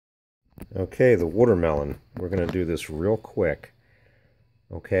Okay, the watermelon. We're going to do this real quick.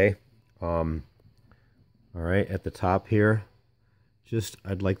 Okay. All right, at the top here,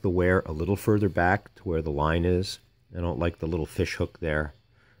 I'd like the wear a little further back to where the line is. I don't like the little fish hook there.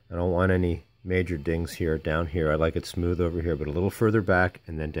 I don't want any major dings here, down here. I like it smooth over here, but a little further back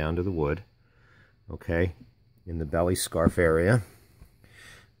and then down to the wood. Okay, in the belly scarf area,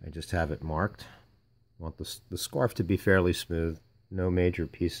 I just have it marked. I want the scarf to be fairly smooth. No major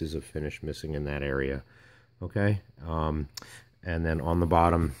pieces of finish missing in that area. Okay, and then on the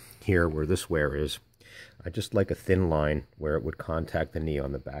bottom here where this wear is, I just like a thin line where it would contact the knee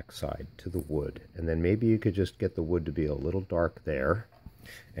on the back side to the wood. And then maybe you could just get the wood to be a little dark there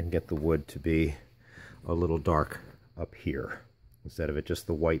and get the wood to be a little dark up here instead of it just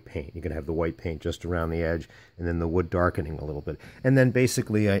the white paint. You can have the white paint just around the edge and then the wood darkening a little bit. And then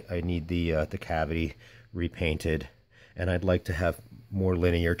basically I need the cavity repainted, and I'd like to have more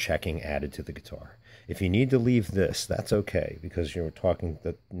linear checking added to the guitar. If you need to leave this, that's okay, because you're talking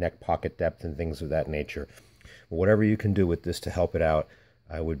the neck pocket depth and things of that nature. But whatever you can do with this to help it out,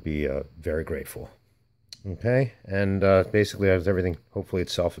 I would be very grateful. Okay, and basically that's everything. Hopefully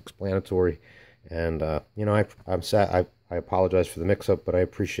it's self-explanatory. And, you know, I apologize for the mix-up, but I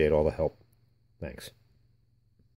appreciate all the help. Thanks.